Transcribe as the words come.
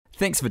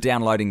Thanks for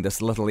downloading this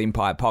Little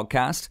Empire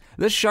podcast.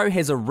 This show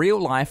has a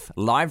real-life,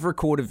 live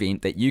record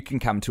event that you can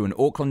come to in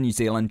Auckland, New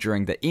Zealand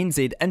during the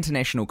NZ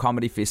International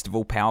Comedy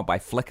Festival powered by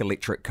Flick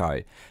Electric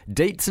Co.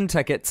 Deets and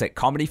tickets at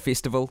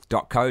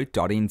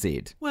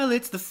comedyfestival.co.nz. Well,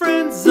 it's the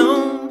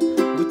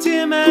Friendzone with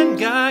Tim and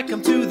Guy.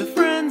 Come to the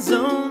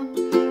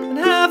Friendzone and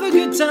have a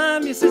good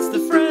time. Yes, it's the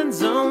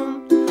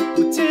Friendzone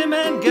with Tim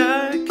and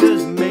Guy,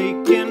 'cause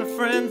making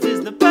friends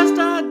is the best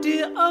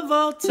idea of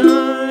all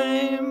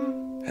time.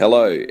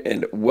 Hello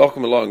and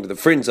welcome along to the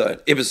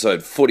Friendzone,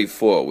 episode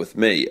 44, with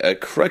me, a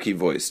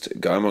croaky-voiced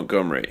Guy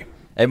Montgomery.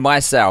 And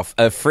myself,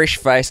 a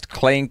fresh-faced,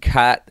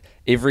 clean-cut,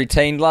 every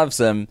teen loves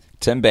him,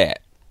 Tim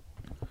Batt.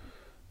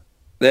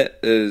 That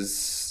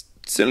is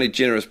certainly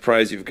generous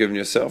praise you've given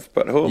yourself,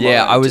 but who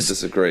am I to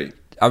disagree?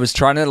 I was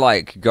trying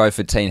to go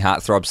for teen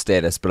heartthrob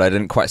status, but I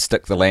didn't quite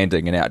stick the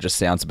landing, and now it just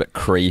sounds a bit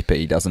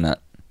creepy, doesn't it?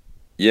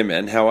 Yeah,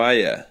 man, how are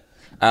you?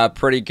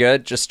 Pretty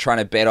good. Just trying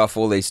to bat off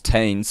all these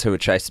teens who are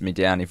chasing me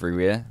down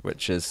everywhere,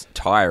 which is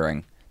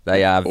tiring.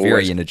 They are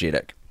very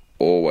energetic.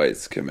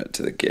 Always commit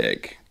to the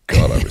gag.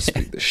 God, I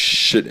respect the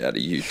shit out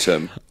of you,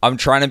 Tim. I'm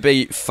trying to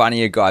be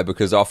funnier, Guy,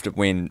 because often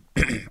when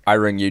I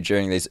ring you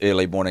during these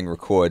early morning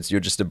records, you're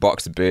just a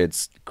box of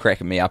birds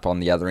cracking me up on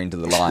the other end of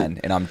the line,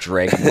 and I'm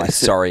dragging my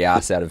sorry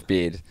ass out of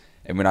bed.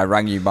 And when I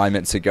rang you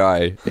moments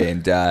ago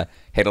and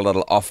had a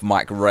little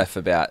off-mic riff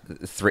about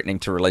threatening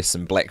to release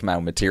some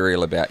blackmail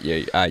material about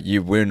you,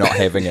 you were not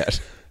having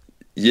it.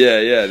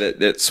 Yeah,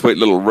 that sweet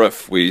little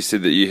riff where you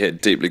said that you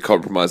had deeply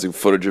compromising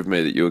footage of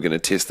me that you were going to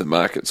test the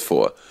markets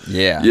for.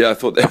 Yeah, I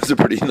thought that was a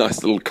pretty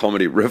nice little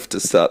comedy riff to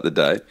start the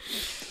day.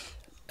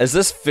 Is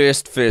this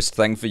first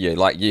thing for you?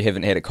 Like, you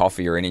haven't had a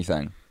coffee or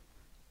anything?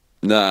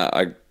 Nah,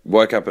 I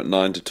woke up at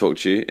 9 to talk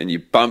to you and you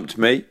bumped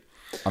me.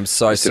 I'm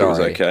so sorry. It was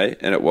okay,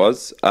 and it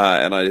was.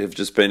 And I have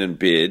just been in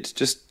bed,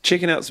 just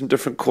checking out some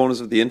different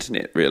corners of the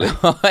internet, really.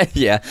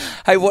 Yeah.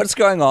 Hey, what's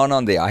going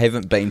on there? I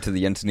haven't been to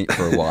the internet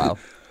for a while.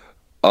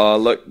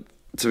 Look,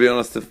 to be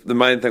honest, the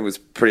main thing was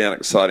pretty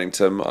unexciting,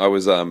 Tim. I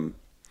was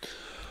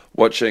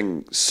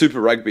watching Super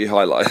Rugby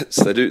highlights.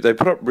 They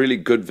put up really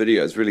good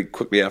videos really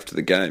quickly after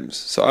the games.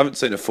 So I haven't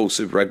seen a full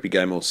Super Rugby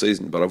game all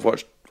season, but I've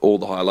watched all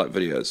the highlight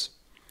videos.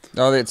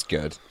 Oh, that's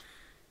good.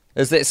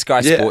 Is that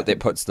Sky Sport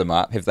that puts them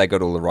up? Have they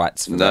got all the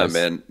rights for those? No,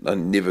 man. I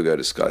never go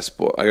to Sky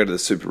Sport. I go to the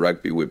Super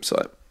Rugby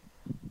website.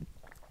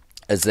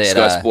 Is that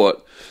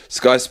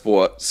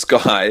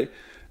Sky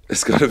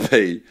has got to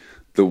be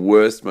the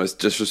worst, most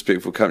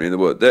disrespectful company in the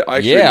world.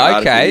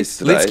 Okay.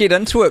 Let's get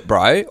into it,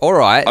 bro. All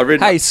right.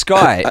 Hey,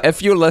 Sky,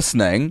 if you're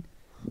listening,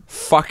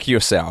 fuck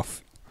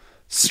yourself.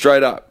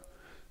 Straight up.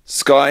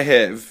 Sky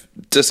have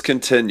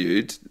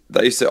discontinued.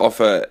 They used to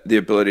offer the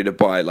ability to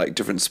buy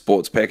different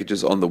sports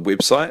packages on the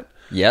website.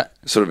 Yeah,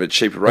 sort of at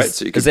cheaper rates.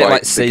 So you could is that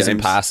buy season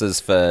passes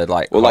for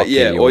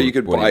hockey or you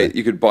could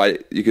whatever. buy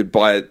it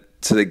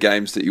to the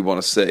games that you want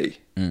to see.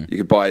 You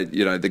could buy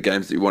the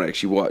games that you want to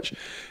actually watch,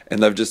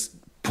 and they've just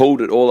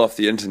pulled it all off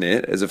the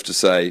internet as if to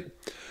say,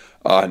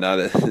 oh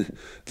no,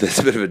 that's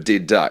a bit of a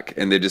dead duck,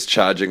 and they're just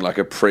charging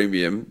a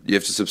premium. You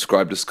have to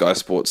subscribe to Sky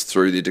Sports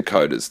through their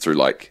decoders through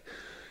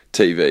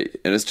TV,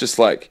 and it's just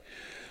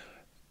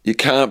you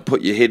can't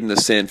put your head in the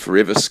sand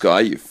forever, Sky.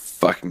 You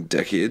fucking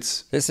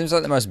dickheads. That seems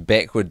like the most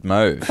backward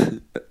move.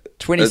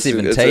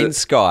 2017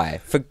 Sky,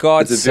 for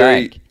God's sake. It's a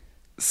very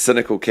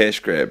cynical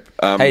cash grab.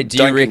 Hey,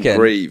 do you reckon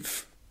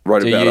Grieve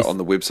wrote about it on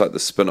the website, The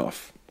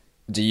Spin-Off.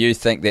 Do you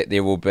think that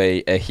there will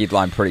be a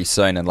headline pretty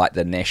soon in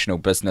the National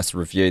Business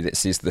Review that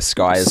says the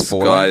sky is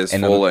falling? Sky is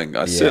falling.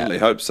 I certainly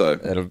hope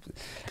so.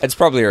 It's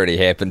probably already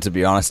happened, to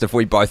be honest. If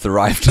we both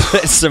arrived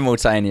at it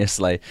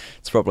simultaneously,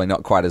 it's probably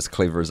not quite as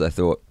clever as I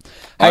thought.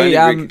 Hey,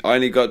 I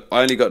only got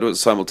to it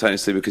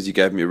simultaneously because you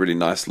gave me a really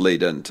nice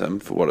lead in, Tim,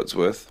 for what it's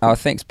worth. Oh,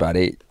 thanks,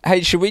 buddy. Hey,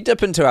 should we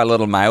dip into our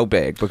little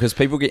mailbag? Because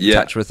people get in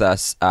touch with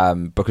us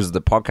because of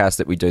the podcast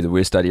that we do, The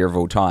Worst Idea of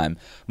All Time.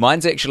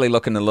 Mine's actually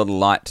looking a little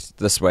light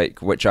this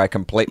week, which I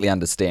completely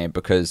understand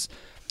because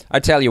I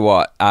tell you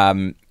what,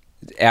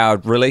 our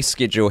release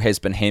schedule has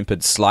been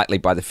hampered slightly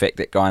by the fact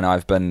that Guy and I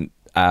have been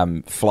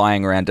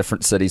flying around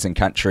different cities and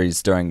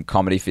countries doing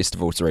comedy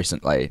festivals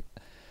recently.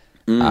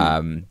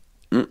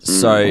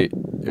 So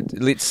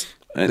let's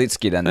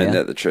get in there. Ain't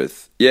that the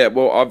truth? Yeah,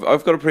 well,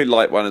 I've got a pretty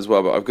light one as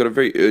well, but I've got a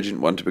very urgent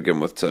one to begin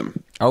with,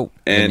 Tim. Oh,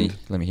 and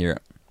let me hear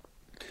it.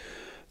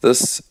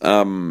 This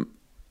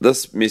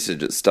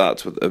message, it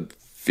starts with a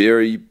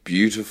very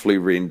beautifully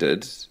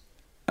rendered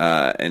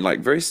and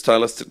very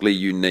stylistically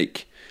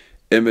unique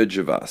image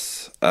of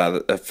us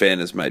that a fan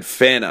has made,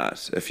 fan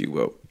art, if you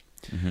will.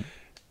 Mm-hmm.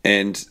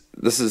 And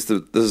this is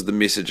the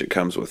message it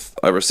comes with.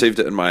 I received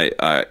it in my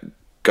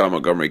Guy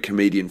Montgomery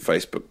comedian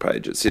Facebook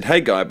page. It said,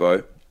 "Hey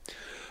Guybo,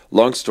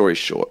 long story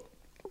short,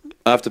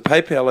 after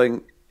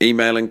PayPaling,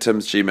 emailing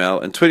Tim's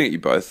Gmail, and tweeting at you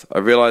both, I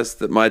realised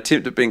that my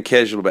attempt at being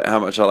casual about how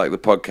much I like the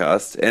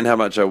podcast and how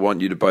much I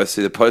want you to both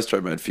see the post I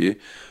made for you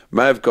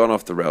may have gone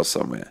off the rails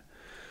somewhere.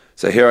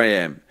 So here I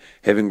am,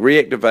 having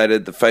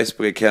reactivated the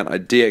Facebook account I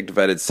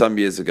deactivated some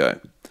years ago.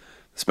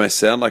 This may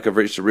sound like I've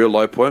reached a real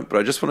low point, but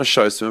I just want to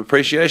show some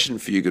appreciation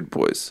for you good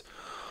boys.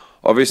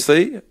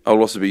 Obviously, I'll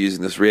also be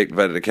using this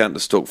reactivated account to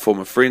stalk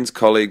former friends,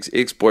 colleagues,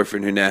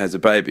 ex-boyfriend who now has a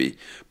baby.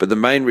 But the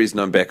main reason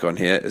I'm back on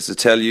here is to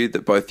tell you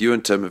that both you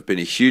and Tim have been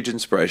a huge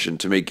inspiration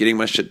to me getting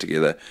my shit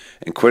together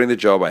and quitting the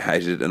job I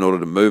hated in order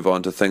to move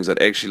on to things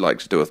I'd actually like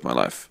to do with my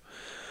life.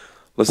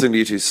 Listening to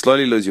you two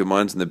slowly lose your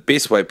minds in the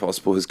best way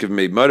possible has given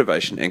me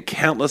motivation and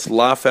countless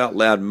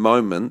laugh-out-loud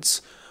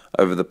moments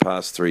over the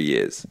past 3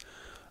 years.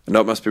 I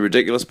know it must be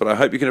ridiculous, but I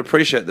hope you can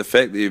appreciate the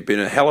fact that you've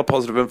been a hella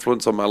positive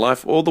influence on my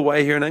life all the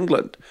way here in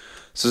England.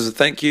 So as a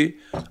thank you,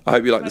 I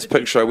hope you like this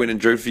picture I went and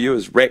drew for you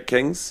as Rat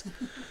Kings.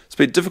 It's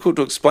been difficult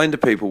to explain to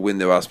people when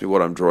they ask me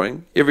what I'm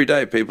drawing. Every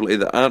day people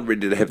either aren't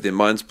ready to have their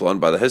minds blown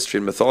by the history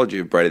and mythology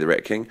of Brady the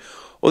Rat King,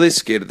 or they're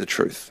scared of the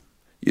truth.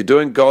 You're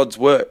doing God's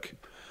work.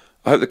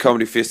 I hope the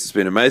Comedy Fest has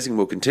been amazing and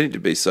will continue to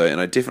be so,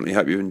 and I definitely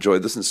hope you've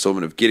enjoyed this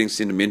installment of Getting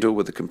Sentimental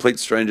with a complete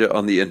stranger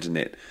on the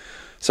internet.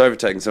 Sorry for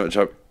taking up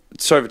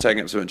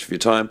so much of your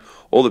time.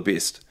 All the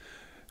best,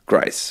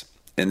 Grace.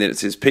 And then it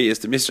says, P.S.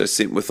 The message I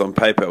sent with on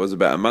paper was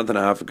about a month and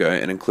a half ago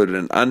and included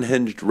an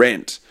unhinged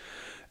rant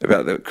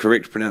about the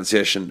correct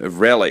pronunciation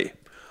of Raleigh.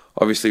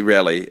 Obviously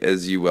Raleigh,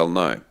 as you well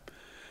know.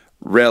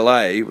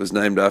 Raleigh was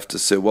named after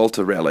Sir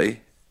Walter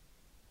Raleigh.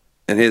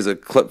 And here's a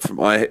clip from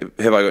Have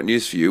I Got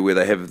News For You, where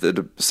they have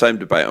the same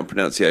debate on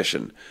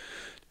pronunciation.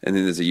 And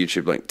then there's a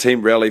YouTube link.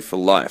 Team Raleigh for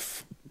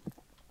life.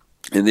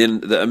 And then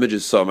the image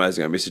is so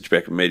amazing. I messaged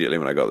back immediately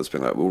when I got this,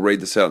 being like, we'll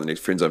read this out in the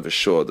next Friendzone for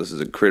sure. This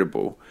is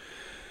incredible.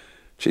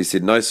 She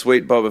said, no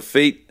sweet Boba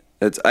Feet.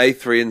 It's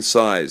A3 in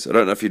size. I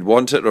don't know if you'd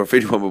want it or if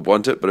anyone would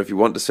want it, but if you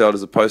want to sell it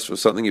as a poster or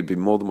something, you'd be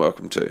more than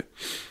welcome to.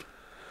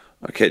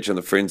 I'll catch you on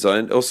the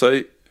Friendzone.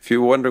 Also, if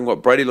you were wondering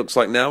what Brady looks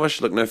like now, I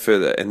should look no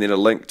further. And then a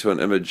link to an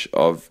image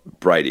of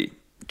Brady.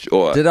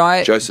 Or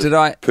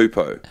Joseph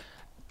Pupo.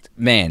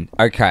 Man,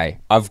 okay.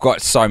 I've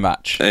got so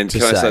much And to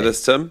can I say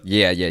this, Tim?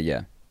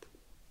 Yeah.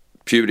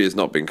 Puberty has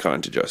not been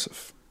kind to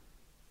Joseph.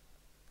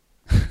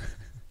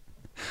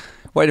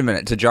 Wait a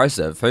minute, to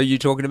Joseph. Who are you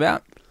talking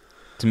about?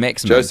 To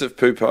Maximus? Joseph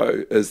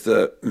Pupo is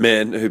the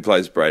man who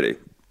plays Brady.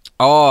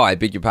 Oh, I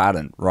beg your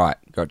pardon. Right,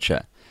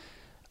 gotcha.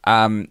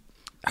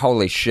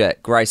 Holy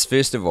shit. Grace,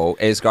 first of all,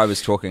 as Guy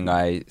was talking,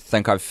 I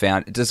think I've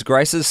found... Does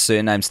Grace's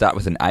surname start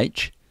with an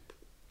H?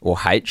 Or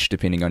H,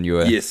 depending on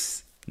your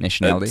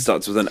nationality? It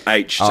starts with an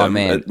H. Oh,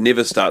 man. It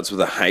never starts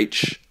with a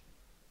H.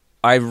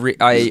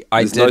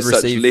 There's no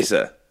such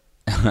letter.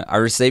 I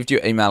received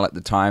your email at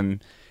the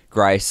time,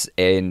 Grace,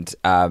 and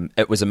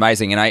it was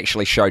amazing, and I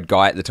actually showed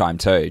Guy at the time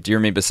too. Do you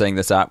remember seeing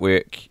this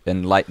artwork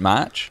in late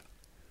March?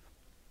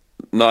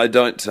 No, I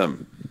don't,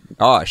 Tim.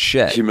 Oh,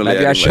 shit.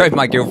 Maybe I showed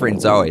my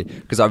girlfriend Zoe,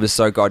 because I was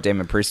so goddamn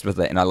impressed with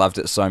it, and I loved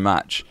it so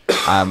much.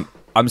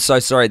 I'm so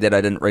sorry that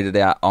I didn't read it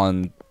out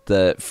on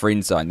the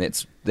friend zone.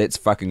 That's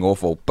fucking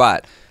awful.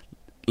 But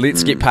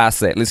let's get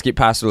past that. Let's get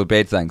past all the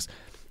bad things.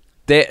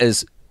 That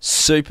is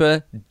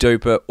super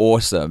duper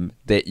awesome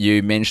that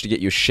you managed to get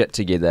your shit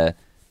together,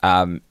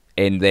 and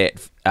that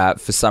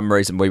for some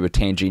reason we were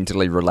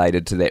tangentially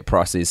related to that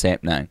process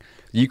happening.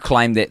 You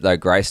claimed that though,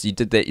 Grace. You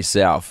did that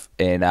yourself,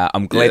 and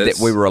I'm glad that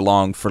we were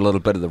along for a little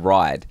bit of the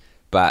ride.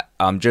 But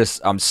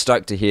I'm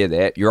stoked to hear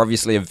that. You're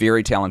obviously a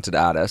very talented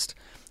artist.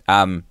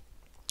 I'm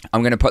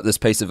going to put this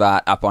piece of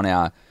art up on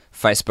our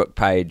Facebook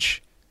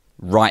page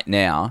right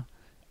now,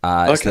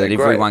 so that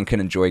everyone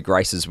can enjoy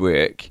Grace's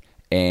work.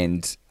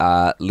 And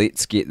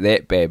let's get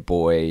that bad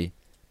boy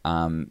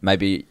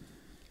maybe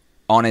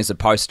on as a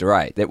poster,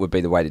 eh? That would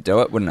be the way to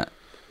do it, wouldn't it?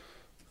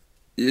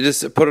 You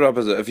just put it up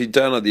if you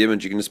download the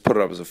image, you can just put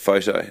it up as a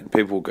photo and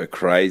people will go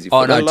crazy.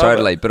 Oh, no,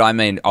 totally. But I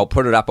mean, I'll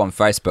put it up on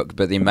Facebook,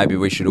 but then maybe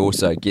we should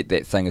also get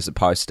that thing as a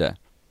poster.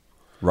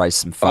 Raise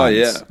some funds.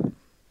 Oh, yeah.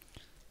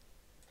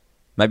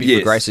 Maybe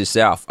for Grace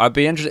herself. I'd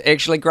be interested.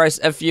 Actually, Grace,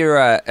 if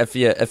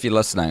you're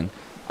listening,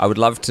 I would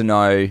love to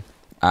know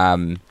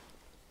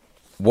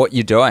what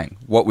you're doing.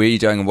 What were you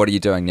doing and what are you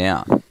doing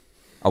now?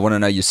 I want to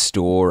know your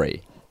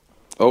story.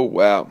 Oh,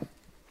 wow.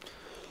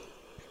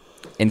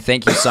 And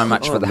thank you so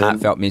much for the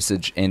heartfelt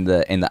message and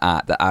the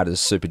art. The art is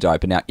super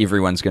dope, and now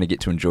everyone's going to get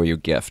to enjoy your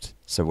gift.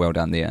 So well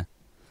done there.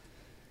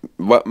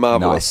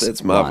 Marvelous. Nice.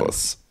 That's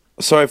marvelous.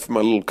 Sorry for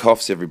my little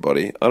coughs,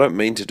 everybody. I don't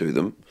mean to do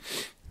them.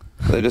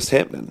 They just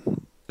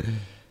happen.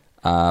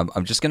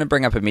 I'm just going to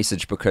bring up a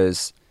message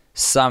because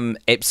some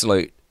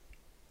absolute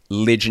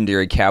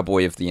legendary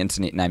cowboy of the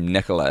internet named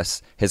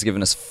Nicholas has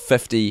given us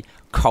 50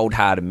 cold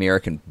hard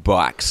American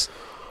bucks,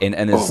 and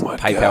in his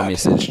PayPal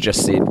message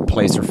just said,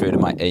 please refer to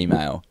my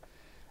email.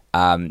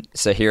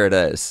 So here it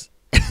is.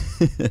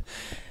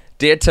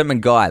 Dear Tim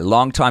and Guy,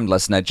 long-time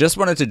listener, just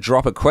wanted to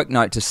drop a quick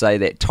note to say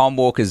that Tom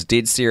Walker's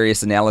dead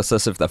serious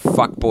analysis of the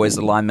Fuckboys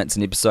alignments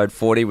in episode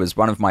 40 was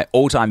one of my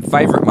all-time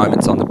favourite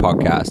moments on the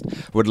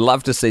podcast. Would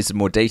love to see some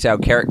more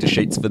detailed character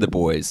sheets for the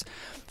boys.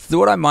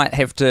 Thought I might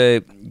have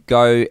to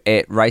go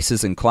at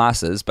races and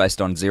classes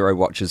based on 0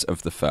 watches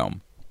of the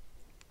film.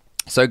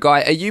 So,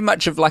 Guy, are you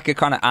much of like a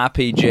kind of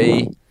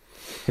RPG?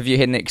 Have you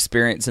had an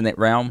experience in that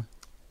realm?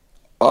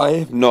 I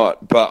have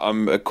not, but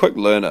I'm a quick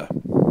learner.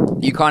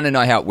 You kind of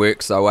know how it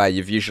works, though, eh?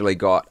 You've usually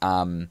got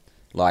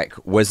like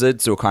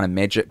wizards or kind of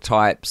magic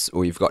types,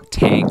 or you've got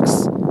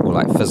tanks or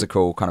like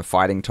physical kind of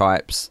fighting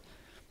types.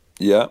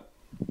 Yeah.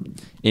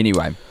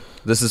 Anyway,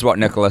 this is what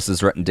Nicholas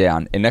has written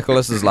down. And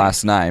Nicholas's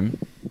last name,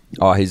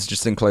 oh, he's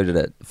just included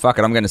it. Fuck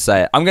it, I'm going to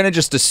say it. I'm going to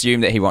just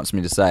assume that he wants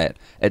me to say it.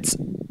 It's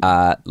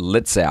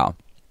Litzau.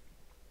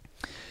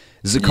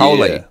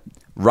 Zicoli, Yeah.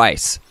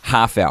 race,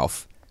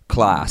 half-elf,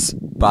 class,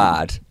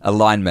 bard,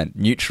 alignment,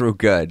 neutral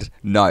good,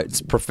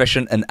 notes,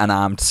 proficient in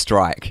unarmed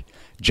strike.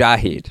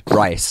 Jarhead,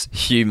 race,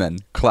 human,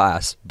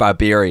 class,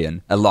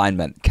 barbarian,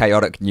 alignment,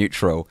 chaotic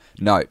neutral,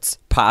 notes,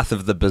 path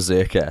of the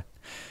berserker.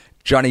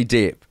 Johnny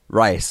Depp,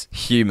 race,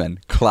 human,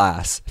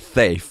 class,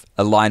 thief,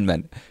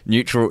 alignment,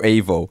 neutral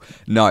evil,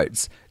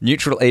 notes.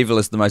 Neutral evil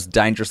is the most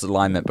dangerous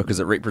alignment because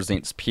it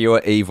represents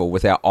pure evil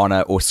without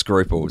honor or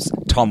scruples.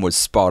 Tom was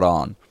spot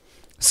on.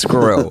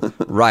 Squirrel,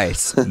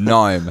 race,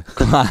 gnome,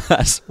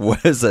 class,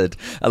 wizard,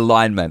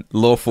 alignment,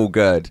 lawful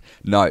good,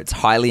 notes,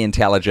 highly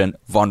intelligent,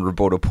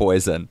 vulnerable to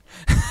poison.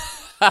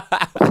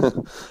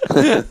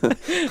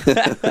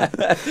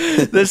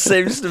 This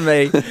seems to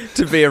me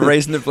to be a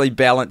reasonably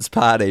balanced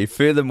party.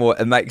 Furthermore,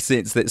 it makes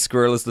sense that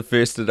Squirrel is the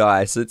first to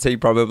die, since he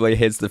probably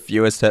has the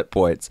fewest hit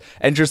points.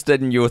 Interested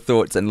in your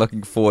thoughts and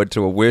looking forward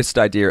to a Worst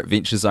Idea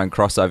Adventure Zone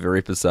crossover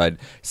episode.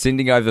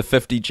 Sending over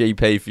 50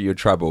 GP for your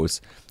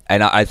troubles.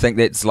 And I think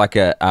that's like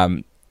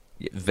a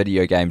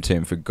video game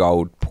term for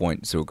gold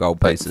points or gold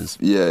pieces.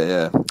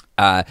 Yeah.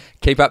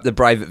 Keep up the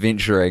brave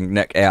adventuring,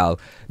 Nick L.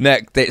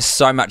 Nick, that's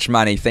so much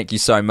money. Thank you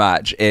so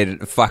much.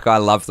 And fuck, I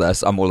love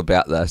this. I'm all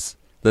about this.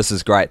 This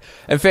is great.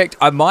 In fact,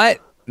 I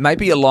might,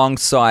 maybe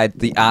alongside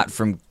the art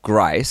from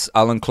Grace,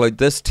 I'll include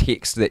this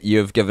text that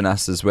you've given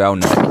us as well,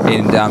 Nick.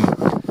 And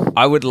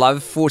I would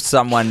love for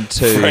someone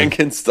to...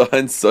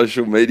 Frankenstein's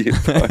social media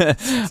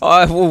posts.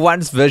 Oh, well,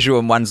 one's visual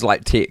and one's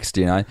like text,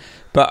 you know.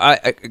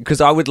 But because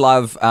I would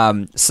love,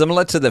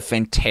 similar to the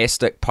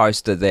fantastic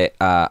poster that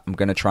I'm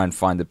going to try and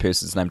find the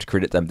person's name to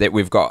credit them, that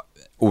we've got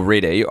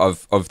already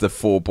of the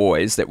 4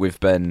 boys that we've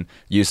been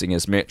using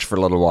as merch for a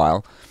little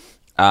while.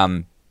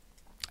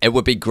 It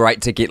would be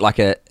great to get like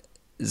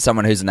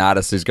someone who's an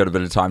artist who's got a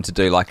bit of time to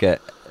do like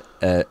a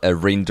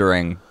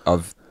rendering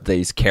of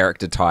these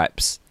character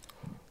types,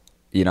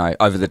 you know,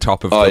 over the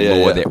top of the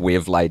lore that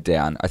we've laid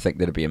down. I think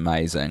that'd be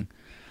amazing.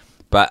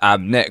 But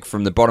Nick,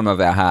 from the bottom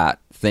of our heart,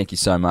 thank you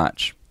so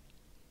much.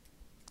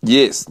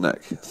 Yes,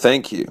 Nick,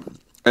 thank you.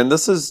 And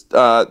this is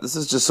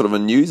just sort of a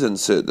news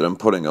insert that I'm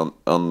putting on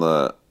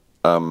the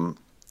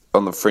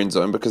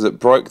Friendzone because it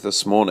broke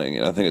this morning,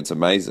 and I think it's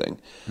amazing.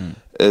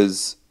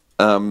 Is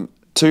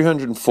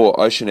 204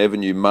 Ocean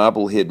Avenue,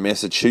 Marblehead,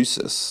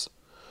 Massachusetts,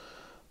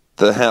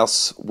 the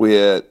house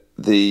where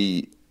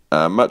the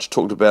much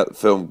talked about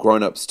film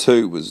Grown Ups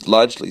 2 was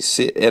largely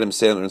set. Adam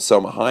Sandler and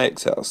Selma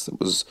Hayek's house that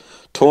was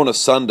torn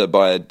asunder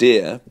by a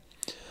dare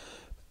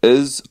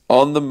is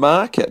on the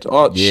market.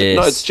 Oh, yes.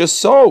 No, it's just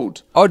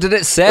sold. Oh, did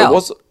it sell?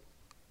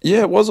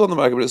 It was on the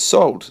market, but it's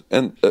sold.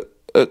 And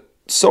it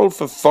sold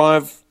for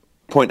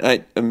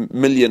 $5.8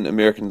 million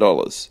American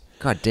dollars.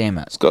 God damn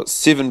it. It's got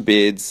 7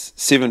 beds,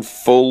 7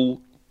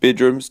 full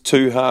bedrooms,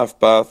 2 half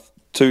baths,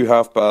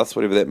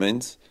 whatever that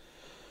means.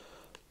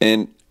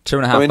 And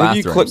 2.5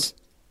 bathrooms.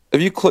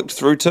 Have you clicked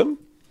through, Tim?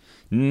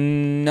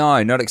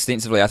 No, not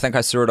extensively. I think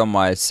I saw it on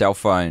my cell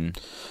phone.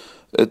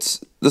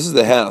 This is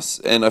the house,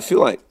 and I feel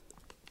like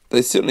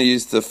they certainly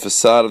used the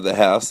facade of the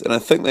house, and I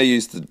think they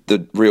used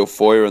the real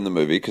foyer in the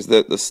movie because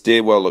the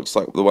stairwell looks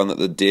like the one that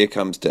the dare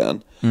comes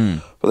down.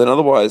 But then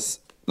otherwise,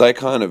 they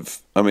kind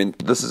of, I mean,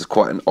 this is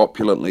quite an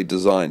opulently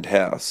designed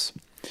house.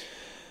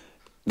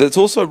 That's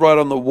also right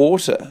on the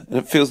water, and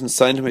it feels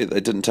insane to me that they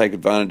didn't take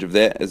advantage of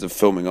that as a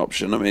filming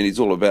option. I mean, he's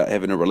all about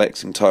having a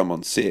relaxing time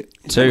on set.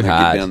 Too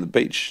hard. Get down the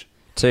beach.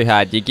 Too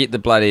hard. You get the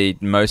bloody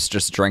moose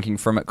just drinking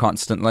from it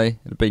constantly.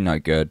 It'd be no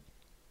good.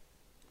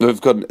 There's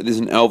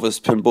an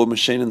Elvis pinball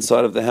machine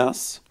inside of the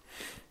house.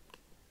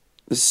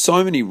 There's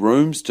so many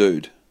rooms,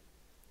 dude.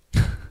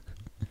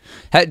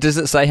 Hey, does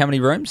it say how many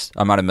rooms?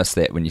 I might have missed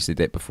that when you said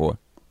that before.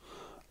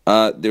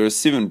 There are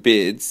 7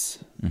 beds.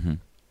 And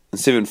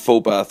 7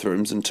 full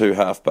bathrooms and 2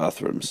 half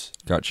bathrooms.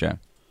 Gotcha.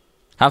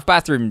 Half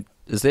bathroom,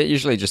 is that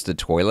usually just a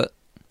toilet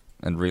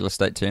in real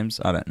estate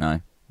terms? I don't know.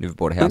 Never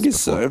bought a house I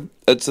guess before. so.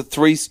 It's a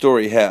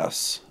 3-story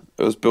house.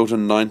 It was built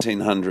in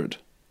 1900.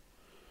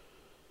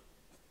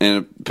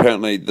 And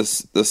apparently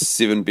this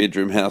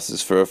 7-bedroom house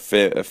is for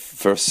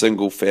a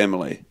single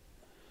family.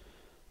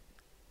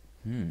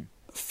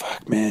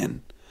 Fuck,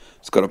 man.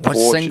 It's got a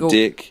porch, a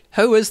deck.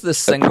 Who is this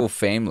single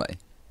family?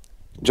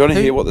 Do you want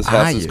to hear what this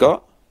house has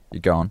got?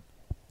 You go on.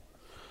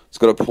 It's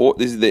got a porch.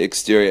 These are the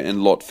exterior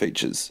and lot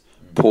features.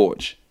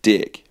 Porch,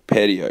 deck,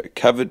 patio,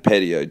 covered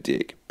patio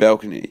deck,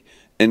 balcony,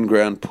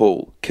 in-ground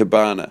pool,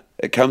 cabana.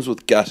 It comes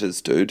with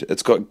gutters, dude.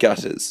 It's got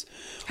gutters.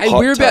 Hey, hot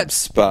we're tub, about...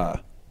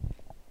 spa.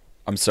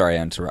 I'm sorry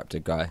I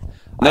interrupted, Guy.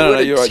 No,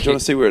 you're right. Do you want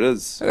to see where it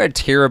is? I've got a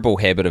terrible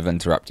habit of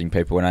interrupting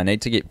people, and I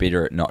need to get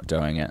better at not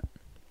doing it.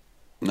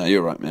 No,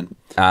 you're right, man.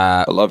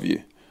 I love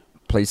you.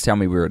 Please tell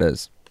me where it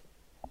is.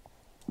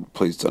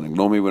 Please don't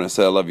ignore me when I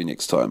say I love you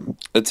next time.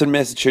 It's in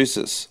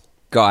Massachusetts.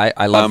 Guy,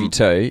 I love you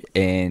too.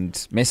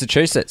 And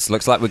Massachusetts.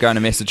 Looks like we're going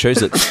to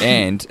Massachusetts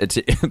and,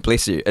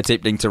 bless you,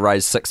 attempting to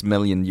raise $6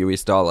 million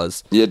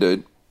US. Yeah,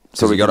 dude.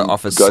 So we got to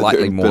offer go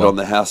slightly and more. bid on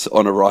the house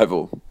on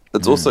arrival.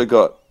 It's also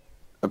got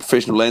a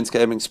professional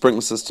landscaping,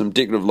 sprinkler system,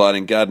 decorative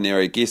lighting, garden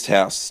area, guest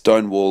house,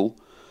 stone wall.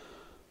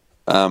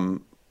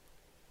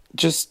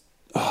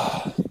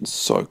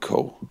 So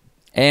cool.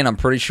 And I'm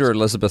pretty sure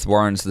Elizabeth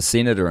Warren's the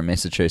senator in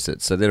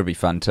Massachusetts, so that'll be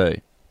fun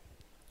too.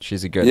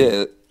 She's a good...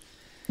 Yeah,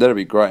 that'll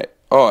be great.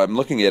 Oh, I'm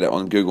looking at it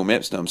on Google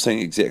Maps now. I'm seeing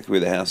exactly where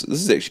the house is.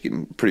 This is actually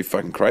getting pretty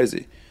fucking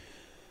crazy.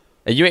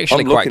 Are you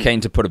actually quite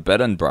keen to put a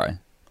bid in, bro?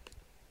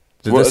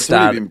 It's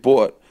already been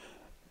bought,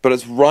 but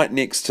it's right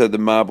next to the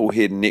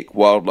Marblehead Neck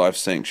Wildlife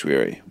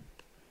Sanctuary.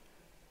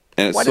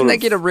 And it's Why didn't they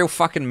get a real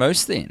fucking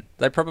moose then?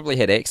 They probably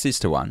had access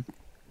to one.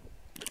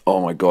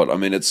 Oh my God. I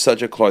mean, it's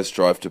such a close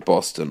drive to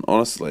Boston,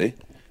 honestly.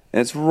 And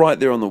it's right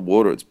there on the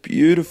water. It's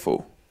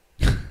beautiful.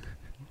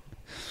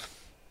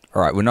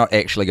 All right, we're not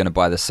actually going to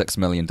buy the $6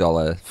 million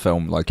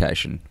film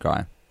location,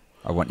 Guy.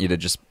 I want you to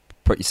just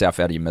put yourself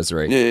out of your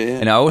misery. Yeah.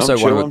 And I also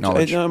want to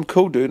acknowledge... I'm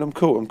cool, dude. I'm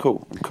cool.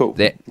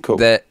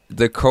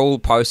 The cool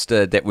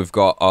poster that we've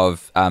got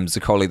of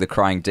Zaccoli the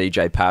Crying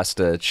DJ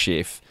Pasta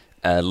Chef,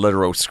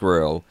 Literal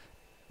Squirrel,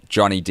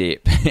 Johnny Depp,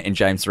 and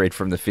James Reed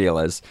from The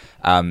Feelers,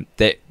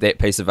 that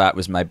piece of art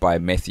was made by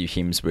Matthew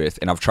Hemsworth,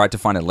 and I've tried to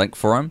find a link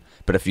for him,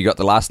 but if you got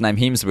the last name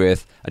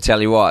Hemsworth, I tell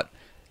you what,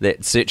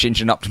 that search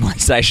engine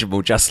optimization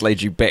will just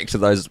lead you back to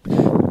those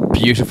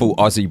beautiful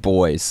Aussie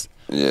boys.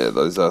 Yeah,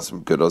 those are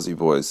some good Aussie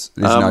boys.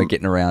 There's no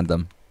getting around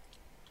them.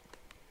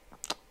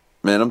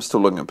 Man, I'm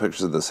still looking at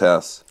pictures of this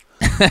house.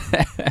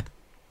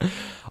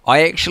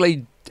 I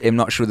actually am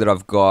not sure that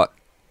I've got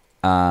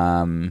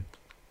any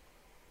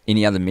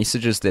other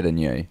messages that are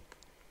new.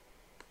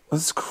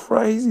 It's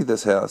crazy,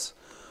 this house.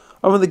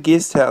 I'm in the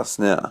guest house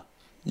now.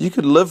 You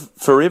could live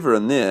forever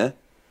in there.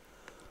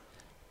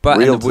 But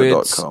Realtor.com. in the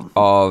words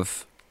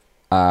of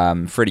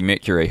Freddie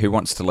Mercury, who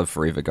wants to live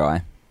forever,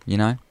 Guy? You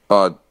know?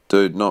 Oh,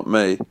 dude, not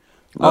me.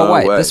 No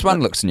way. This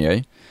one looks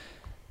new.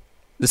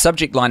 The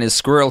subject line is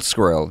Squirrel,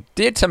 Squirrel.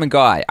 Dear Tim and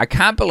Guy, I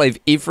can't believe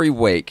every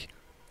week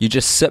you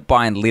just sit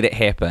by and let it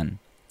happen.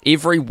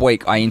 Every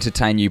week I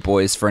entertain you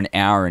boys for an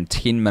hour and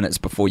 10 minutes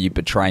before you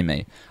betray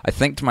me. I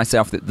think to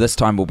myself that this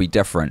time will be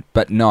different,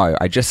 but no,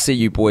 I just see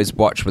you boys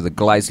watch with a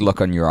glazed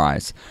look on your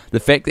eyes. The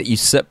fact that you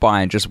sit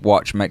by and just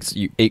watch makes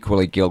you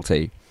equally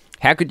guilty.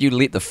 How could you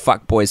let the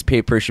fuckboys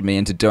peer pressure me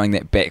into doing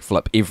that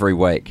backflip every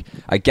week?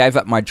 I gave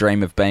up my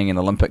dream of being an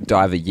Olympic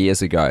diver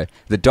years ago.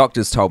 The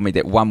doctors told me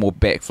that one more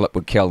backflip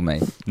would kill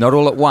me. Not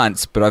all at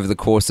once, but over the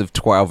course of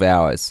 12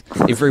 hours.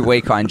 Every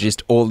week I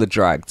ingest all the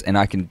drugs, and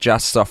I can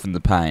just soften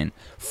the pain.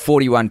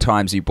 41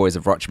 times you boys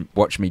have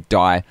watched me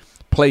die.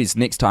 Please,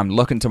 next time,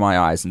 look into my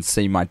eyes and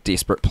see my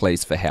desperate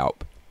pleas for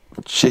help.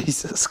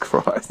 Jesus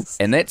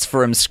Christ. And that's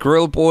from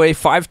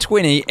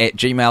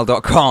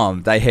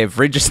squirrelboy520@gmail.com. They have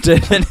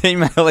registered an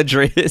email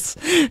address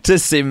to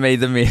send me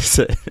the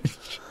message.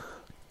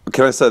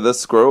 Can I say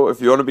this, Squirrel?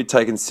 If you want to be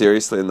taken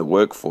seriously in the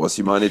workforce,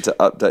 you might need to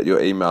update your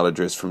email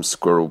address from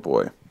Squirrel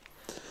Boy.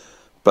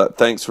 But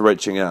thanks for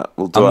reaching out.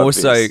 We'll do our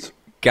best. I'm also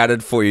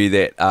gutted for you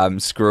that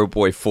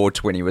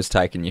squirrelboy420 was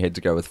taken. You had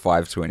to go with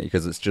 520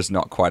 because it's just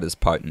not quite as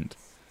potent.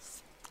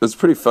 It's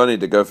pretty funny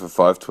to go for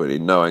 520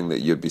 knowing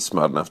that you'd be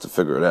smart enough to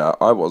figure it out.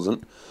 I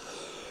wasn't.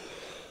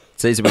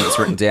 It's easy when it's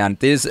written down.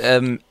 There's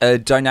a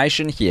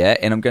donation here,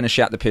 and I'm going to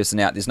shout the person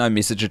out. There's no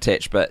message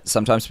attached, but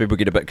sometimes people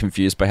get a bit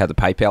confused by how the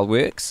PayPal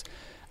works.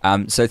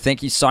 So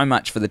thank you so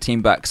much for the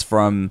 $10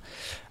 from,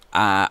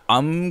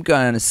 I'm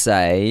going to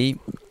say,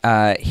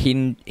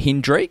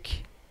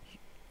 Hendrik.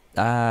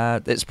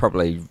 That's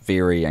probably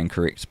very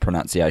incorrect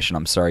pronunciation.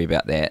 I'm sorry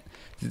about that.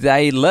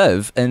 They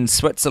live in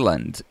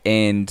Switzerland,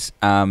 and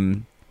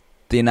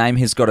their name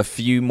has got a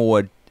few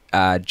more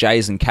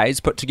J's and K's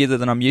put together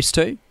than I'm used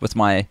to with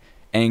my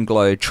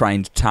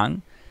Anglo-trained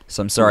tongue.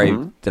 So I'm sorry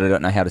that I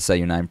don't know how to say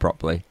your name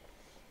properly.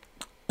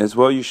 As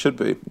well you should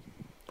be.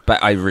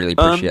 But I really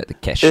appreciate the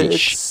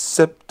cashish.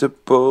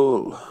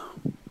 Acceptable.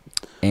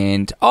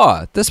 And,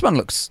 this one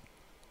looks...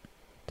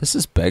 This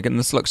is big and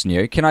this looks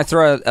new. Can I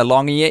throw a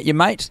longie at you,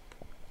 mate?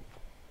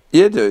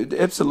 Yeah, dude,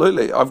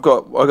 absolutely. I've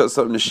got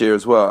something to share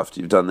as well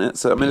after you've done that.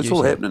 So, I mean, it's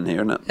all happening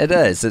here, isn't it? It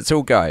is. It's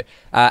all go.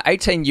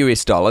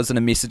 $18 and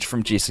a message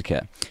from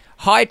Jessica.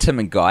 Hi, Tim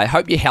and Guy.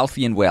 Hope you're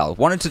healthy and well.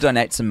 Wanted to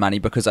donate some money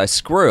because I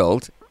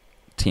squirreled,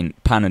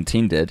 pun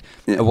intended,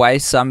 away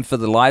some for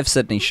the live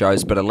Sydney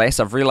shows, but alas,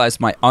 I've realised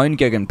my own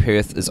gig in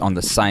Perth is on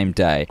the same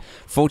day.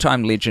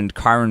 Full-time legend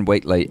Kyron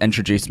Wheatley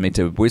introduced me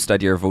to Worst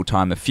Idea of All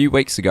Time a few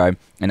weeks ago,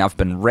 and I've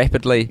been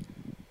rapidly...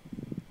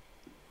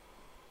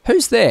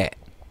 Who's that?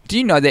 Do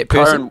you know that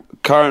person?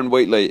 Kyron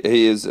Wheatley.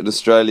 He is an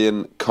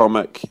Australian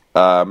comic,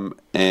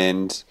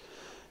 and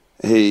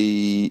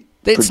he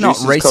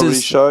produces comedy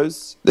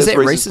shows. That's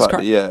Reese's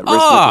partner. Yeah, Reese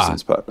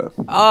Nicholson's partner.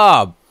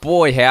 Oh,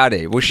 boy,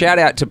 howdy. Well, shout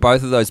out to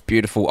both of those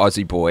beautiful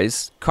Aussie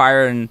boys,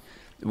 Kyron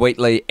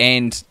Wheatley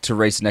and to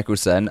Reese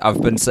Nicholson. I've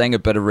been seeing a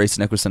bit of Reese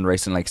Nicholson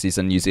recently because he's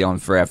in New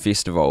Zealand for our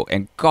festival,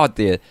 and God,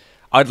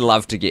 I'd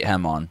love to get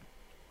him on.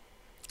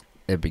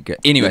 It'd be good.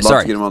 Anyway, We'd love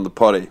sorry. to get him on the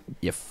potty.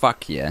 Yeah,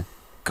 fuck yeah.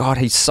 God,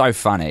 he's so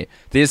funny.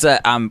 There's I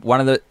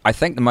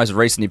think the most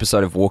recent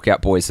episode of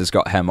Walkout Boys has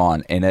got him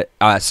on, and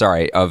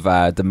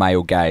the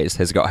Male Gaze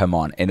has got him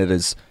on, and it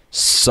is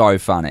so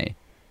funny.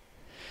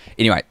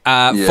 Anyway,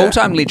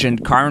 full-time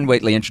legend Kyron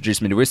Wheatley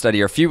introduced me to West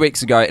Idea a few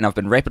weeks ago, and I've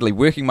been rapidly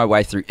working my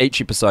way through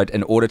each episode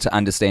in order to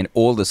understand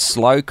all the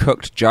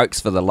slow-cooked jokes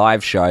for the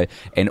live show,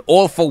 and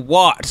all for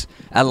what?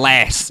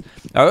 Alas.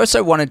 I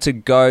also wanted to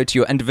go to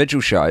your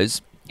individual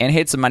shows, and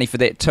had some money for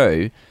that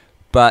too,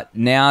 but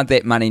now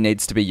that money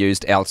needs to be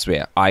used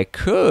elsewhere. I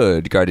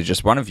could go to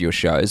just one of your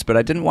shows, but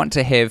I didn't want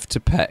to have to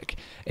pick,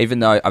 even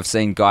though I've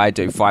seen Guy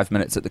do 5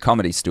 minutes at the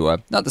Comedy Store.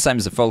 Not the same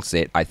as a full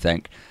set, I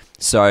think.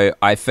 So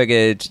I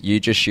figured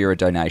you just share a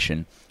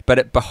donation. But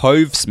it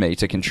behoves me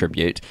to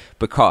contribute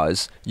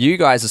because you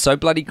guys are so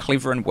bloody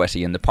clever and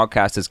witty, and the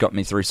podcast has got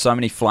me through so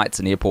many flights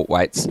and airport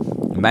waits,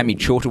 made me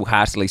chortle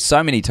heartily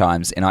so many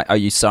times, and I owe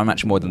you so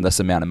much more than this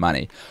amount of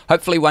money.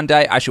 Hopefully one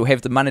day I shall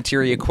have the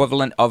monetary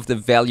equivalent of the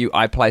value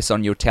I place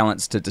on your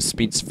talents to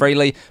dispense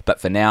freely, but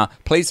for now,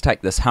 please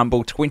take this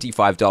humble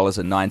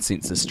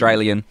 $25.09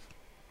 Australian,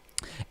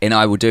 and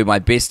I will do my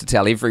best to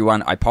tell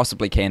everyone I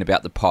possibly can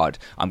about the pod.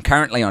 I'm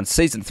currently on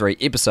Season 3,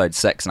 Episode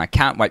 6, and I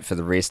can't wait for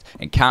the rest,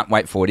 and can't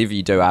wait for whatever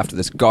you do after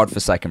this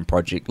godforsaken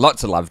project.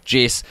 Lots of love,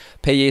 Jess.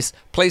 P.S.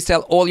 Please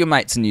tell all your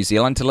mates in New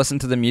Zealand to listen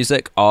to the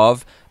music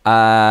of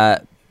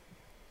Montaigne?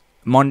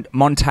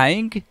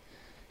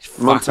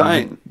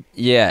 Montaigne?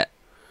 Yeah.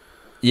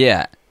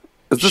 Yeah.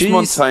 Is this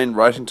Montaigne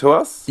writing to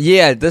us?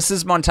 Yeah, this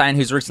is Montaigne,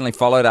 who's recently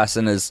followed us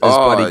and is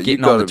bloody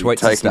getting on the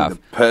tweets and stuff. The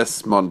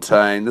piss,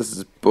 Montaigne. This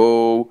is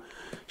bull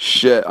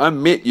shit. I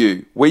met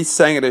you. We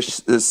sang at a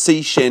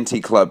sea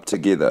shanty club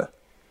together.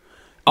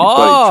 You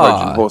bloody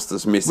Trojan horse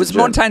this message. Was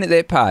Montaigne at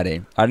that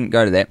party? I didn't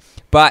go to that.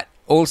 But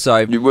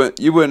also... You weren't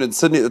in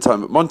Sydney at the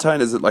time, but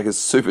Montaigne is like a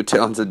super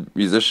talented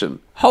musician.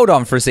 Hold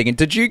on for a second.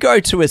 Did you go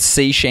to a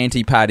sea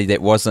shanty party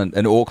that wasn't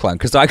in Auckland?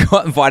 Because I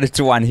got invited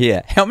to one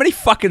here. How many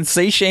fucking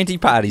sea shanty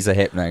parties are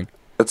happening?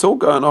 It's all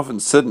going off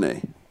in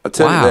Sydney. I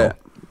tell you that.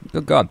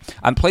 Good God.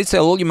 Please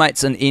tell all your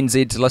mates in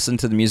NZ to listen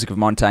to the music of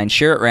Montaigne.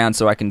 Share it around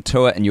so I can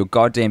tour in your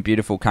goddamn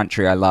beautiful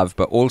country I love.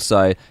 But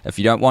also, if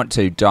you don't want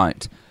to,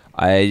 don't.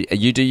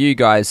 You do you,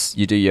 guys.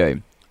 You do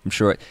you. I'm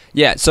sure.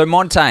 Yeah, so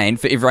Montaigne,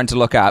 for everyone to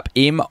look up,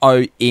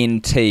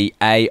 Montaigene.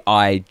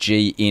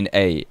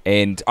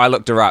 And I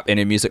looked her up, and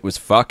her music was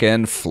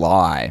fucking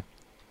fly.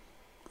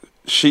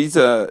 She's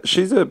a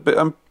bit,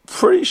 I'm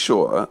pretty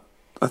sure,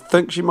 I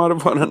think she might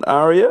have won an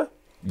ARIA.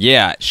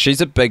 Yeah, she's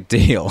a big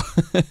deal.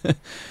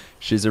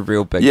 She's a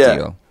real big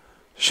deal.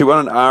 She won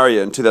an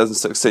ARIA in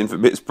 2016 for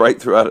Best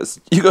Breakthrough Artist.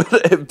 You got to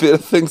have better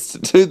things to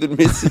do than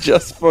message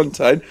us,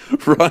 Fontaine.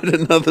 Write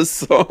another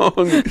song.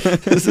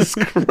 This is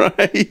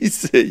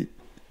crazy.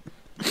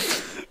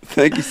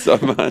 Thank you so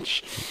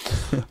much.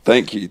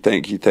 Thank you.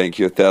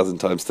 1,000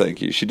 times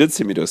thank you. She did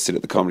send me to a set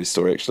at the Comedy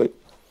Store, actually.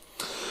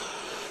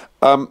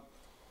 What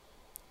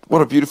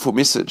a beautiful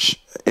message.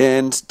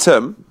 And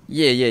Tim.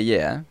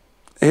 Yeah.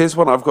 Here's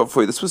one I've got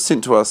for you. This was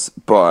sent to us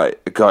by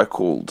a guy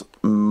called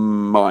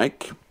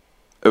Mike.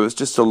 It was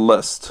just a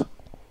list.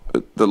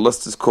 The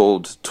list is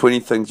called 20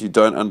 Things You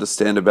Don't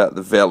Understand About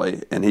the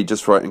Valley, and he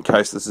just wrote, in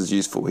case this is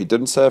useful. He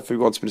didn't say if he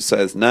wants me to say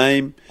his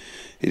name.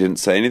 He didn't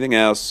say anything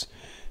else.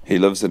 He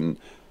lives in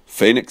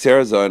Phoenix,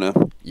 Arizona.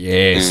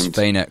 Yes,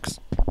 Phoenix.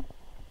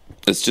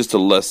 It's just a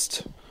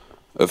list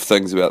of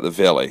things about the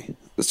valley.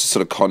 It's just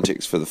sort of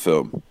context for the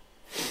film.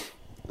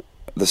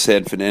 The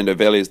San Fernando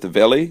Valley is the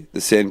valley.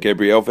 The San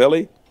Gabriel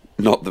Valley,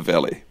 not the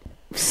valley.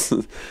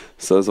 So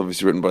it's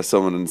obviously written by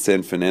someone in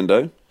San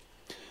Fernando.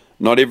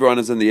 Not everyone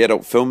is in the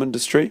adult film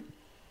industry.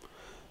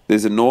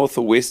 There's a north,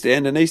 a west,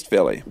 and an east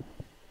valley.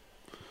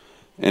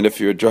 And if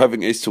you're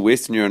driving east to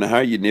west and you're in a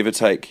hurry, you'd never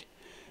take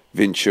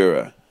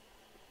Ventura.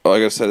 I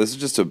gotta say, this is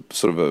just a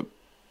sort of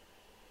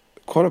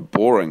quite a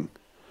boring.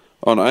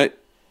 Oh no.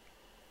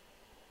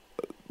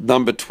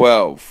 Number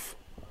 12.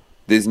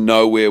 There's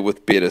nowhere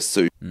with better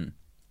sushi.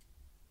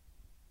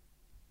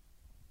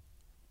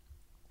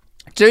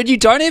 Dude, you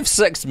don't have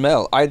 $6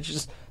 million. I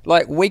just,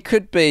 we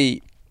could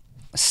be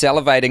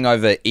salivating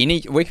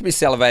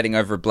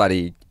over a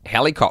bloody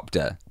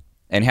helicopter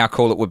and how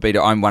cool it would be to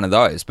own one of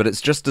those, but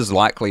it's just as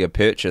likely a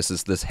purchase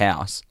as this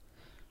house.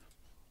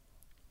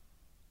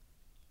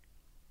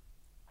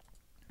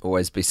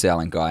 Always be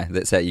selling, guy.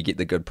 That's how you get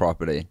the good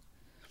property.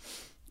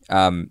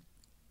 Yeah,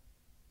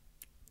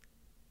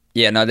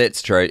 no,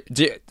 that's true.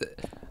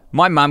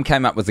 My mum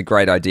came up with a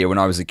great idea when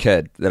I was a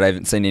kid that I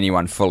haven't seen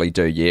anyone fully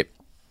do yet.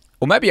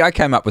 Or maybe I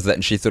came up with it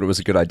and she thought it was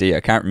a good idea.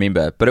 I can't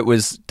remember. But it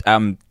was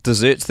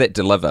desserts that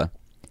deliver.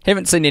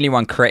 Haven't seen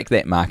anyone crack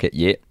that market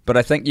yet, but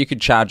I think you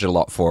could charge a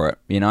lot for it,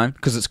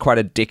 because it's quite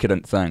a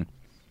decadent thing.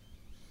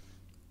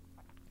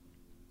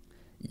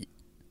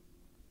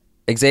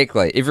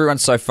 Exactly.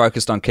 Everyone's so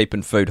focused on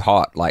keeping food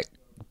hot, like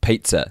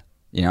pizza,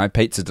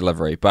 pizza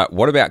delivery. But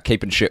what about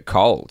keeping shit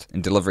cold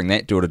and delivering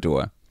that door to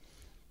door?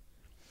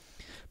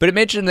 But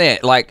imagine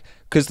that,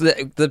 Because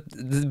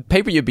the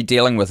people you'd be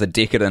dealing with are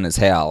decadent as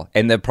hell,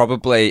 and they're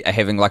probably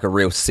having like a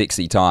real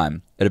sexy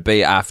time. It'd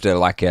be after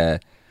like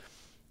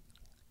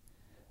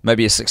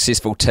maybe a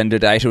successful Tinder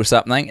date or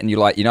something, and you're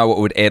like, you know what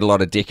would add a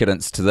lot of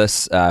decadence to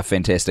this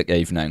fantastic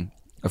evening?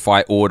 If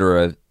I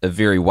order a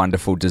very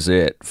wonderful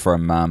dessert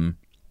from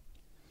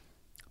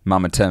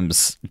Mama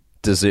Tim's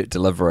Dessert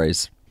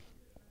Deliveries.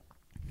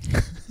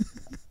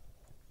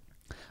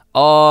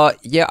 Oh,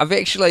 yeah,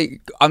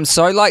 I'm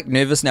so, like,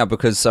 nervous now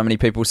because so many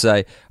people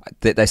say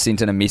that they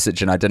sent in a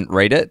message and I didn't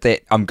read it,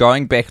 that I'm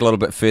going back a little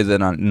bit further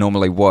than I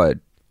normally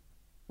would.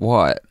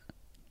 What?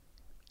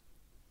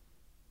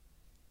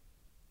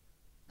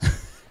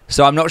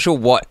 So I'm not sure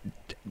what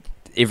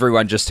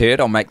everyone just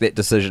heard. I'll make that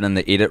decision in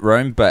the edit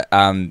room, but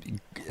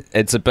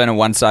it's been a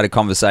one-sided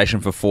conversation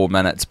for 4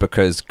 minutes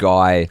because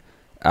Guy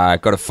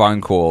got a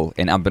phone call,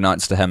 and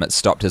unbeknownst to him, it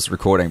stopped his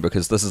recording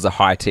because this is a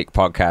high-tech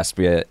podcast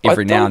where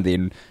every now and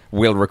then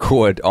we'll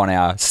record on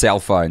our cell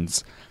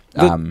phones.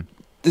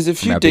 There's a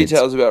few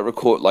details about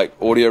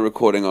audio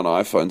recording on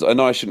iPhones. I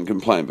know I shouldn't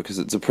complain because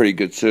it's a pretty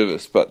good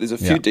service, but there's a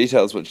few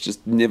details which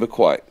just never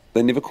quite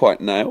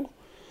nail.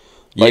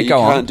 Like,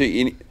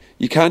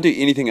 you can't do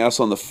anything else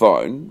on the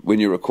phone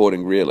when you're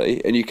recording,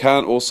 really, and you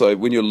can't also,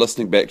 when you're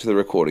listening back to the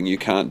recording, you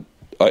can't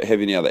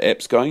have any other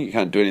apps going. You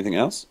can't do anything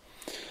else.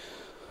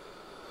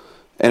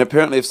 And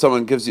apparently if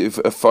someone gives you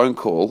a phone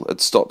call,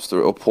 it stops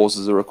or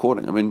pauses the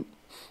recording. I mean,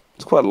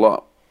 it's quite a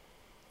lot.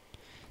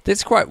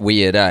 That's quite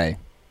weird, eh?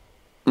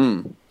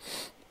 Mm.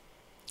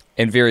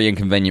 And very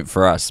inconvenient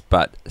for us,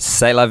 but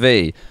c'est la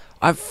vie.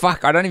 I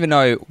don't even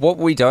know. What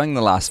were we doing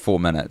the last 4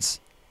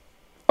 minutes?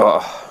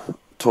 Oh,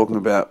 talking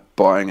about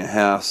buying a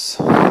house.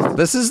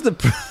 This is the...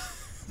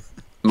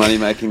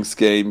 money-making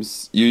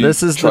schemes.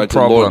 This is the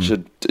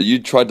problem. You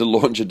tried to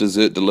launch a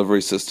dessert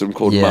delivery system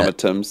called Mama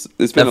Tim's.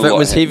 There's been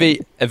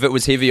if it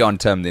was heavy on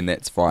Tim, then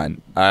that's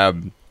fine.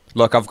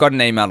 Look, I've got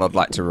an email I'd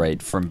like to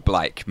read from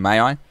Blake. May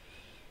I?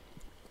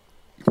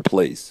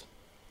 Please.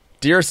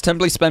 Dearest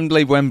Timbly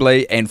Spimbly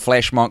Wimbly and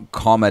Flashmonk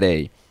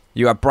Comedy,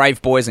 you are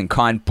brave boys and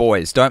kind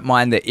boys. Don't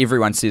mind that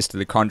everyone says to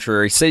the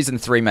contrary. Season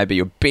 3 may be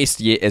your best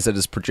yet as it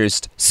has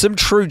produced some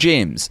true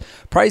gems.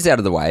 Praise out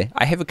of the way,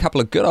 I have a couple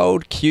of good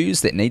old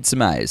cues that need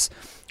some A's.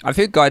 I've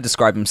heard Guy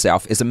describe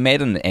himself as a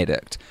Madden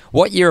addict.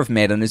 What year of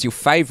Madden is your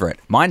favourite?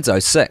 Mine's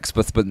 06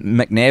 with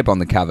McNabb on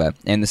the cover,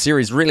 and the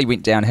series really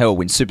went downhill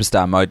when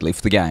Superstar Mode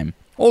left the game.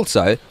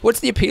 Also, what's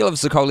the appeal of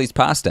Zuccoli's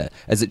pasta?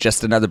 Is it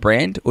just another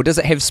brand, or does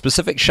it have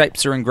specific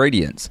shapes or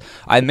ingredients?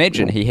 I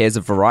imagine he has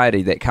a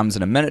variety that comes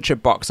in a miniature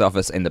box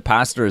office, and the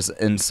pasta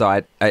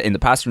inside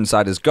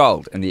is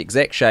gold, in the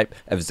exact shape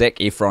of Zac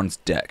Efron's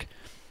dick.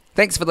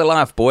 Thanks for the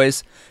laugh,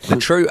 boys. The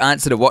true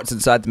answer to what's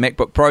inside the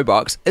MacBook Pro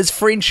box is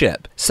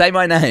friendship. Say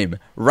my name,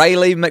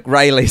 Rayleigh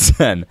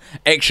McRayleyson.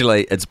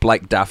 Actually, it's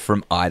Blake Duff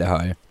from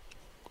Idaho.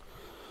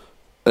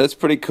 That's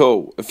pretty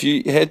cool. If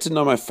you had to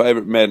know, my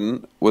favourite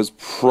Madden was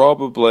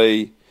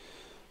probably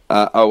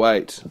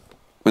 08,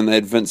 when they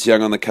had Vince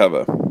Young on the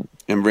cover,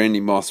 and Randy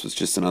Moss was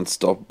just an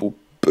unstoppable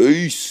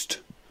beast.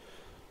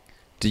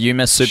 Do you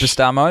miss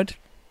Superstar Mode?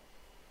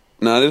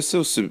 No, there was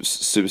still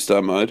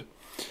Superstar Mode.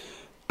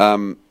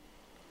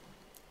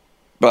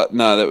 But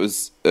no, it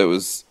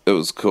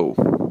was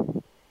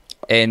cool.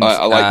 And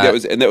I like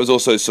that was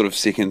also sort of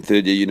second,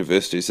 third year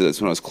university, so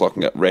that's when I was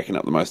racking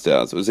up the most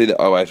hours. It was either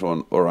 08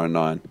 or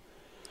 09.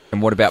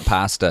 And what about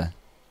pasta?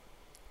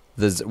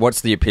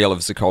 What's the appeal of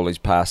Zuccoli's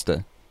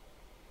pasta?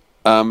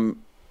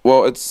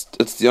 Well, it's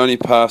the only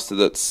pasta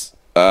that's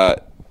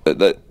that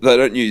they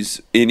don't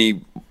use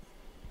any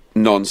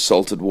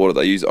non-salted water.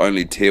 They use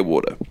only tear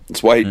water.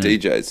 That's why he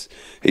DJs.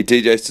 He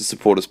DJs to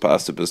support his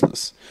pasta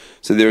business.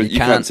 So you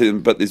can't see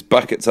them, but there's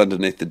buckets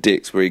underneath the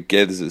decks where he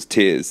gathers his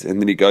tears,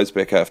 and then he goes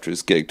back after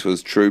his gig to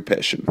his true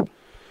passion.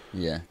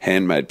 Yeah,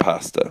 handmade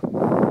pasta.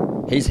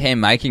 He's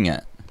hand making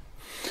it.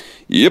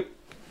 Yep.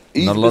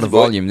 Not a lot of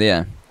volume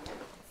there.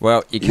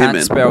 Well, you can't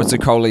spell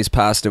Zuccoli's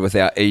pasta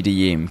without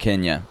EDM,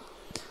 can you?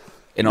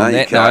 And on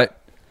that note,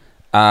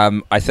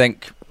 I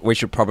think we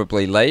should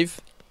probably leave.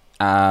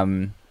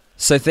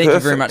 So thank you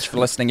very much for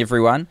listening,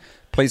 everyone.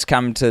 Please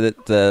come to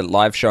the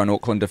live show in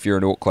Auckland if you're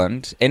in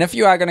Auckland. And if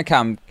you are going to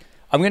come,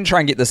 I'm going to try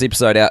and get this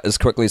episode out as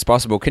quickly as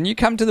possible. Can you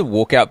come to the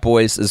Walkout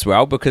Boys as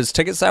well? Because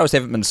ticket sales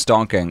haven't been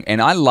stonking,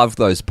 and I love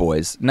those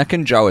boys. Nick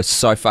and Joe are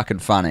so fucking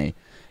funny.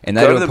 And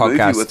they do a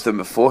podcast movie with them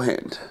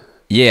beforehand.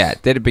 Yeah,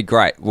 that'd be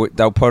great.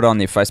 They'll put on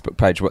their Facebook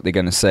page what they're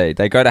going to see.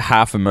 They go to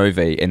half a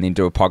movie and then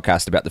do a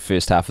podcast about the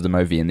first half of the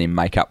movie and then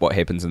make up what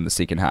happens in the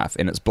second half.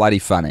 And it's bloody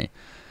funny.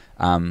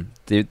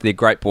 They're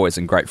great boys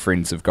and great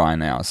friends of Guy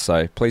and ours,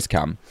 so please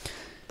come.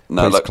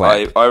 No, look,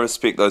 I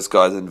respect those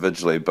guys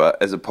individually,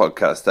 but as a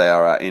podcast, they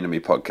are our enemy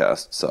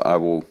podcast, so I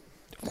will...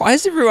 Why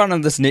is everyone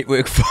on this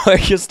network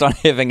focused on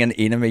having an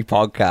enemy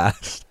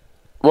podcast?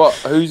 What?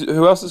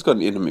 Who else has got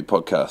an enemy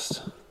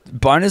podcast?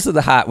 Boners of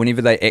the Heart,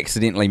 whenever they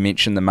accidentally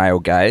mention the male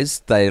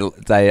gaze, they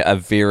are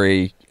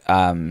very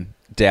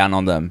down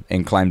on them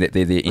and claim that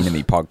they're their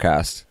enemy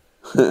podcast.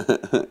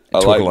 Talk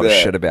a lot of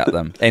shit about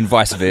them, and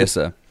vice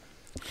versa.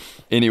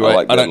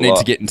 Anyway, I don't need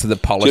to get into the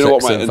politics. Do you know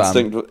what my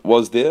instinct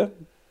was there?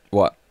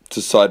 What?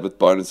 To side with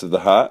Bonus of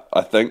the Heart,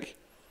 I think.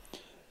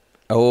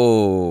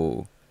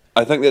 Oh.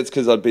 I think that's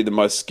because I'd be the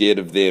most scared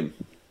of them.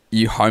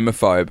 You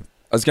homophobe.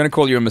 I was going to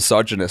call you a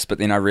misogynist, but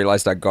then I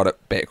realised I got it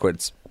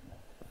backwards.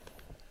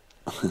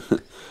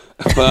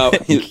 Well,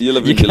 you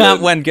live in You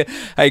can't win.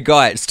 Hey,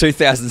 Guy, it's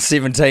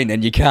 2017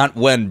 and you can't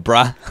win,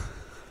 bruh.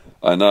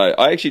 I know.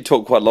 I actually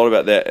talk quite a lot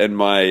about that in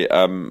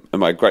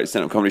my great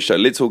stand-up comedy show.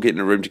 Let's all get in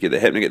a room together,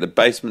 happening at the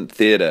Basement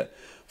Theatre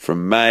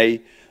from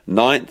May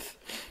 9th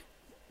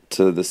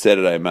to the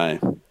Saturday, May.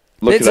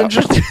 That's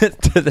interesting.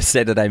 To the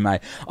Saturday, May.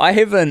 I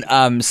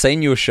haven't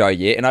seen your show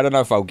yet, and I don't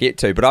know if I'll get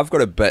to, but I've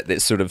got a bit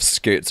that sort of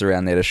skirts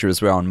around that issue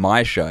as well on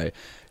my show,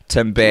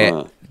 Tim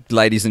Bat,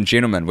 Ladies and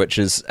Gentlemen, which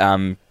has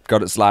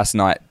got its last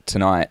night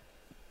tonight.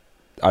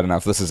 I don't know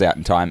if this is out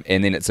in time,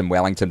 and then it's in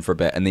Wellington for a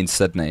bit, and then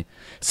Sydney.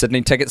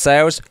 Sydney ticket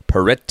sales,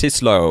 pretty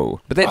slow.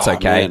 But that's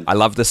okay. Man. I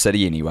love the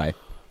city anyway.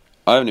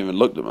 I haven't even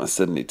looked at my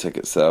Sydney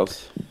ticket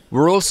sales.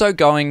 We're also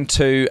going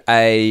to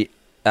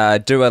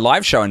do a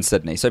live show in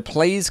Sydney, so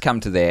please come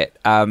to that.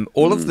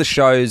 All of the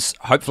shows,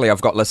 hopefully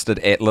I've got listed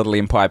at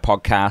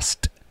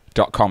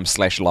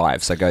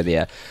littleempirepodcast.com/live, so go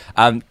there.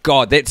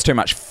 God, that's too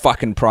much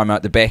fucking promo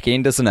at the back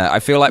end, isn't it? I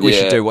feel like we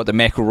should do what the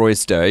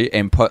McElroys do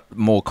and put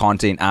more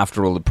content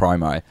after all the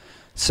promo.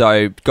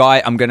 So,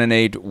 Guy, I'm going to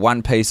need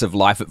one piece of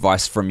life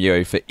advice from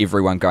you for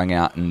everyone going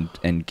out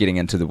and getting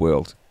into the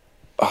world.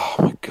 Oh,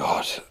 my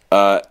God.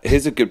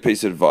 Here's a good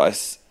piece of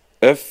advice.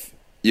 If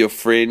your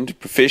friend,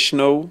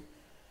 professional,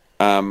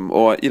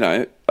 or, you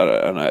know, I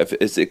don't know, if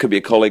it could be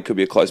a colleague, could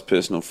be a close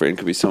personal friend,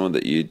 could be someone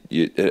that you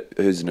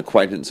who's an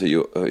acquaintance who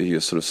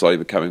you're sort of slowly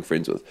becoming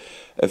friends with.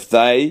 If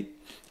they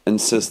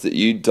insist that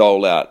you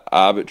dole out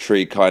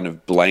arbitrary kind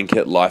of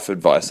blanket life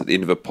advice at the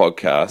end of a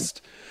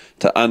podcast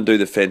to undo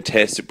the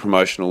fantastic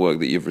promotional work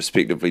that you've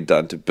respectively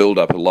done to build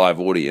up a live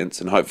audience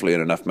and hopefully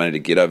earn enough money to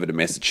get over to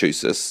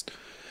Massachusetts,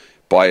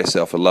 buy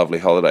yourself a lovely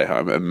holiday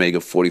home, a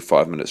meager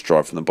 45 minutes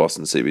drive from the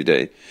Boston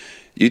CBD,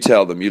 you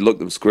tell them, you look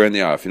them square in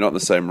the eye. If you're not in the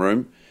same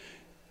room,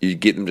 you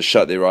get them to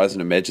shut their eyes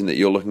and imagine that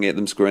you're looking at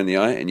them square in the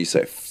eye, and you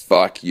say,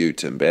 fuck you,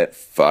 Tim Bat,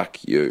 fuck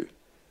you.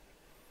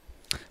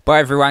 Bye,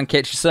 everyone.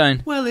 Catch you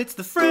soon. Well, it's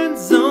the Friend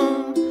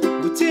Zone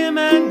with Tim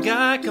and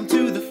Guy. Come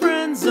to the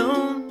Friend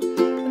Zone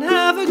and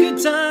have a good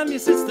time.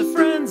 Yes, it's the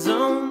Friend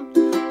Zone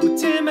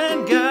with Tim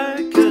and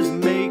Guy, 'cause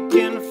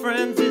making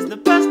friends is the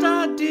best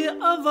idea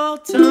of all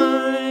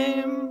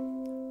time.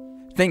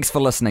 Thanks for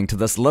listening to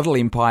this Little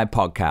Empire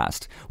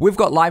podcast. We've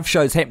got live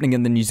shows happening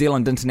in the New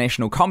Zealand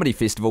International Comedy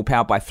Festival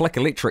powered by Flick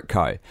Electric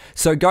Co.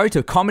 So go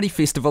to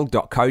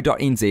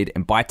comedyfestival.co.nz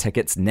and buy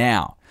tickets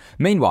now.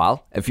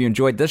 Meanwhile, if you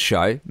enjoyed this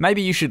show,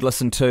 maybe you should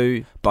listen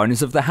to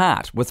Boners of the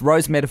Heart with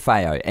Rose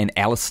Matafeo and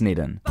Alice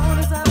Snedden.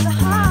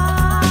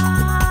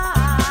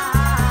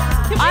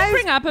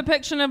 Bring up a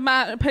picture of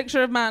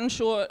Martin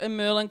Short and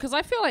Merlin, because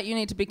I feel like you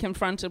need to be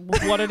confronted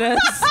with what it is.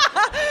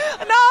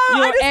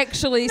 You're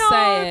actually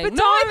saying. But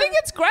no, I think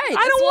it's great.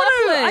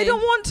 I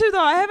don't want to though.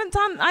 I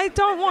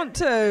don't want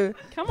to.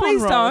 Come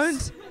Please on,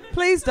 Rose. don't.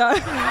 Please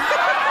don't.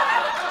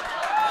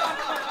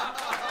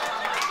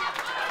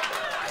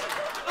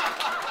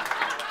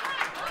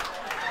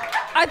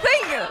 I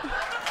think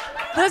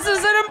this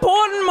is an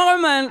important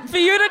moment for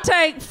you to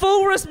take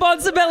full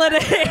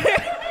responsibility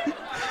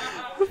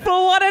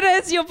for what it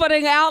is you're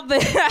putting out there.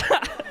 Sorry,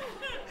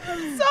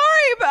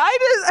 but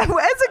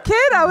as a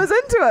kid, I was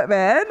into it,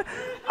 man.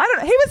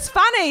 He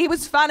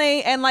was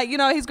funny, and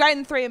he's great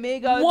in Three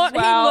Amigos. What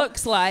as well. he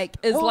looks like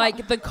is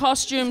like the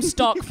costume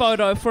stock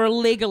photo for a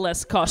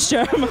Legolas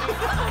costume.